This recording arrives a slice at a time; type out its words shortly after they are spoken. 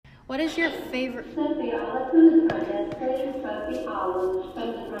What is your favorite? Sophie Olive from the front desk, please. Sophie Olive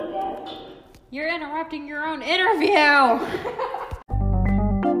from the front desk. You're interrupting your own interview.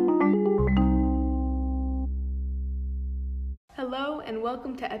 Hello and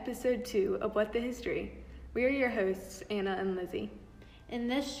welcome to episode 2 of What the History. We are your hosts, Anna and Lizzie. In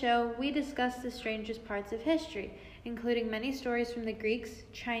this show, we discuss the strangest parts of history, including many stories from the Greeks,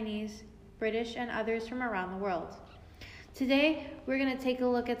 Chinese, British, and others from around the world. Today, we're going to take a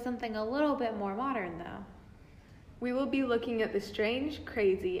look at something a little bit more modern, though. We will be looking at the strange,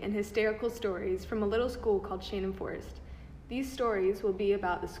 crazy, and hysterical stories from a little school called Shannon Forest. These stories will be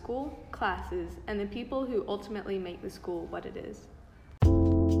about the school, classes, and the people who ultimately make the school what it is.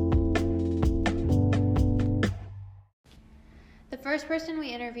 The first person we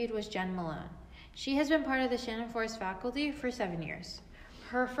interviewed was Jen Malone. She has been part of the Shannon Forest faculty for 7 years.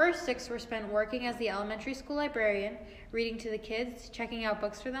 Her first 6 were spent working as the elementary school librarian, reading to the kids, checking out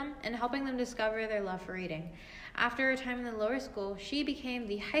books for them, and helping them discover their love for reading. After her time in the lower school, she became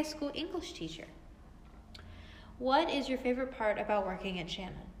the high school English teacher. What is your favorite part about working at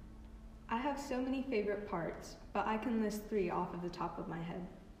Shannon? I have so many favorite parts, but I can list 3 off of the top of my head.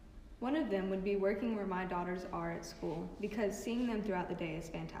 One of them would be working where my daughters are at school, because seeing them throughout the day is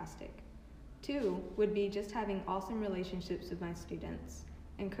fantastic. 2 would be just having awesome relationships with my students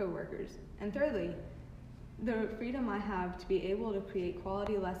and coworkers. And thirdly, the freedom I have to be able to create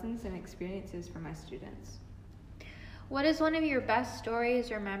quality lessons and experiences for my students. What is one of your best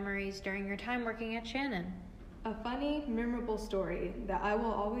stories or memories during your time working at Shannon? A funny, memorable story that I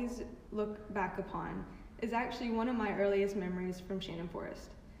will always look back upon is actually one of my earliest memories from Shannon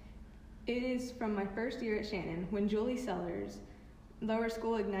Forest. It is from my first year at Shannon when Julie Sellers, lower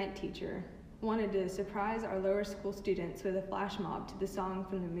school Ignite teacher, wanted to surprise our lower school students with a flash mob to the song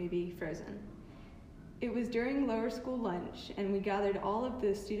from the movie Frozen. It was during lower school lunch, and we gathered all of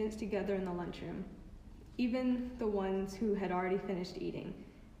the students together in the lunchroom, even the ones who had already finished eating,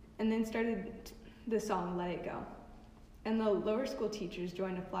 and then started the song Let It Go. And the lower school teachers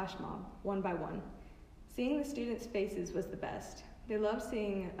joined a flash mob, one by one. Seeing the students' faces was the best. They loved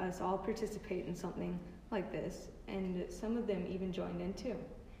seeing us all participate in something like this, and some of them even joined in too.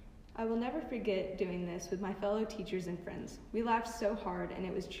 I will never forget doing this with my fellow teachers and friends. We laughed so hard, and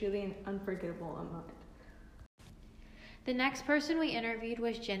it was truly an unforgettable moment. The next person we interviewed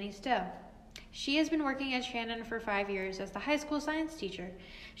was Jenny Stowe. She has been working at Shannon for 5 years as the high school science teacher.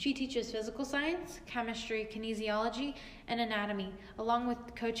 She teaches physical science, chemistry, kinesiology, and anatomy, along with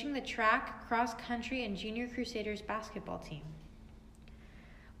coaching the track, cross-country, and Junior Crusaders basketball team.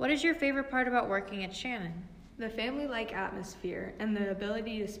 What is your favorite part about working at Shannon? The family-like atmosphere and the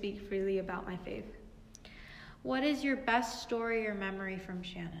ability to speak freely about my faith. What is your best story or memory from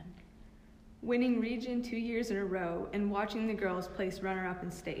Shannon? Winning region 2 years in a row and watching the girls place runner-up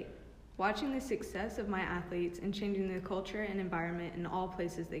in state. Watching the success of my athletes and changing the culture and environment in all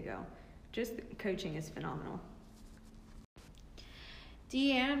places they go. Just coaching is phenomenal.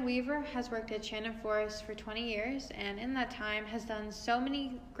 Deanne Weaver has worked at Shannon Forest for 20 years and in that time has done so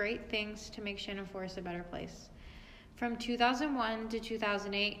many great things to make Shannon Forest a better place. From 2001 to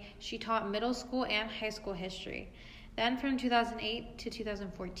 2008, she taught middle school and high school history. Then from 2008 to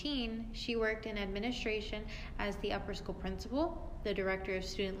 2014, she worked in administration as the upper school principal, the director of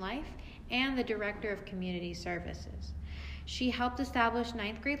student life, and the director of community services. She helped establish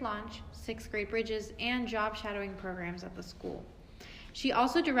 9th grade launch, 6th grade bridges, and job shadowing programs at the school. She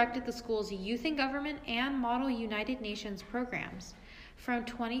also directed the school's Youth in Government and Model United Nations programs. From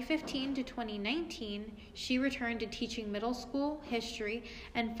 2015 to 2019, she returned to teaching middle school history,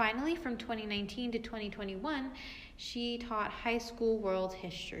 and finally from 2019 to 2021, she taught high school world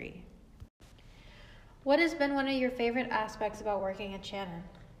history. What has been one of your favorite aspects about working at Shannon?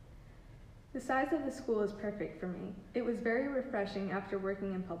 The size of the school is perfect for me. It was very refreshing after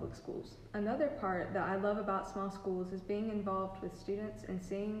working in public schools. Another part that I love about small schools is being involved with students and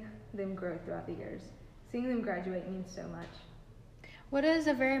seeing them grow throughout the years. Seeing them graduate means so much. What is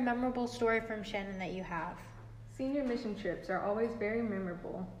a very memorable story from Shannon that you have? Senior mission trips are always very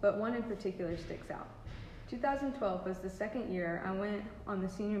memorable, but one in particular sticks out. 2012 was the second year I went on the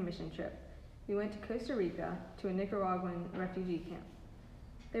senior mission trip. We went to Costa Rica to a Nicaraguan refugee camp.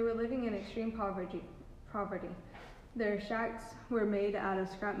 They were living in extreme poverty. Their shacks were made out of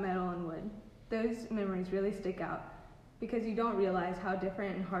scrap metal and wood. Those memories really stick out because you don't realize how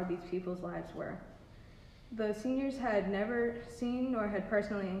different and hard these people's lives were. The seniors had never seen nor had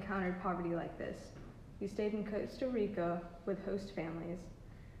personally encountered poverty like this. We stayed in Costa Rica with host families,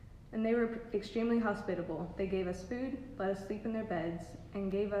 and they were extremely hospitable. They gave us food, let us sleep in their beds,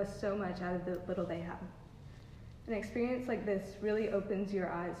 and gave us so much out of the little they had. An experience like this really opens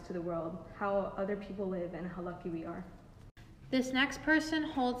your eyes to the world, how other people live, and how lucky we are. This next person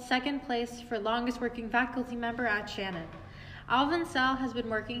holds second place for longest working faculty member at Shannon. Alvin Sell has been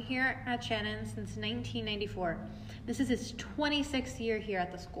working here at Shannon since 1994. This is his 26th year here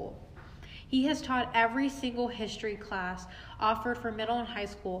at the school. He has taught every single history class offered for middle and high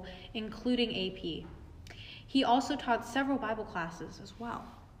school, including AP. He also taught several Bible classes as well.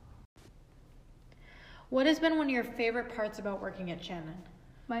 What has been one of your favorite parts about working at Shannon?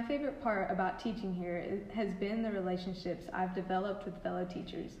 My favorite part about teaching here has been the relationships I've developed with fellow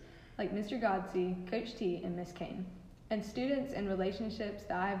teachers, like Mr. Godsey, Coach T, and Miss Kane, and students and relationships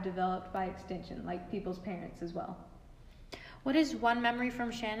that I have developed by extension, like people's parents as well. What is one memory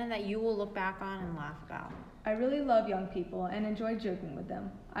from Shannon that you will look back on and laugh about? I really love young people and enjoy joking with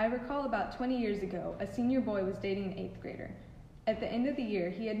them. I recall about 20 years ago, a senior boy was dating an 8th grader. At the end of the year,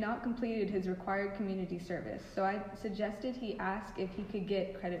 he had not completed his required community service, so I suggested he ask if he could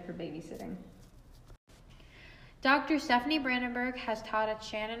get credit for babysitting. Dr. Stephanie Brandenburg has taught at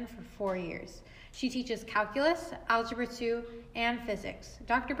Shannon for 4 years. She teaches calculus, algebra 2, and physics.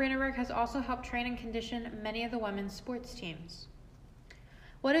 Dr. Brandenburg has also helped train and condition many of the women's sports teams.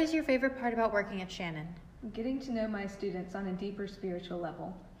 What is your favorite part about working at Shannon? Getting to know my students on a deeper spiritual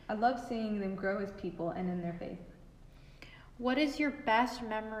level. I love seeing them grow as people and in their faith. What is your best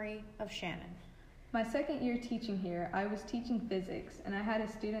memory of Shannon? My second year teaching here, I was teaching physics, and I had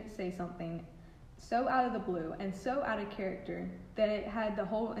a student say something so out of the blue and so out of character that it had the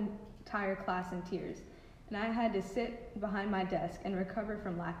whole entire class in tears, and I had to sit behind my desk and recover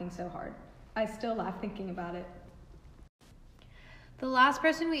from laughing so hard. I still laugh thinking about it. The last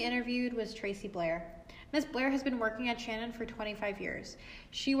person we interviewed was Tracy Blair. Ms. Blair has been working at Shannon for 25 years.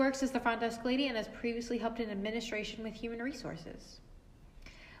 She works as the front desk lady and has previously helped in administration with human resources.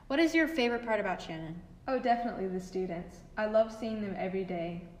 What is your favorite part about Shannon? Oh, definitely the students. I love seeing them every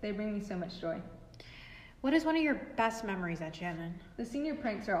day. They bring me so much joy. What is one of your best memories at Shannon? The senior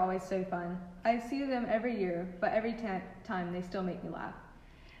pranks are always so fun. I see them every year, but every time they still make me laugh.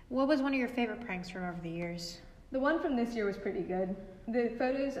 What was one of your favorite pranks from over the years? The one from this year was pretty good. The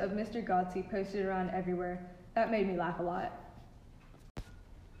photos of Mr. Godsey posted around everywhere. That made me laugh a lot.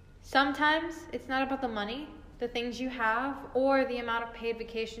 Sometimes it's not about the money, the things you have, or the amount of paid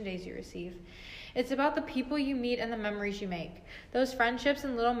vacation days you receive. It's about the people you meet and the memories you make. Those friendships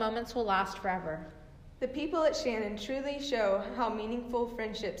and little moments will last forever. The people at Shannon truly show how meaningful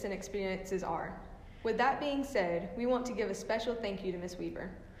friendships and experiences are. With that being said, we want to give a special thank you to Miss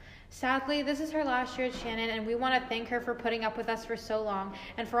Weaver. Sadly, this is her last year at Shannon, and we want to thank her for putting up with us for so long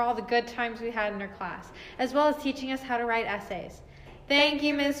and for all the good times we had in her class, as well as teaching us how to write essays. Thank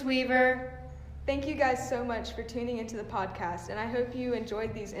you, Miss Weaver. Thank you guys so much for tuning into the podcast, and I hope you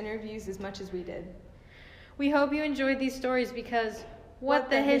enjoyed these interviews as much as we did. We hope you enjoyed these stories because what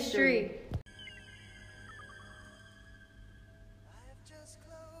the history?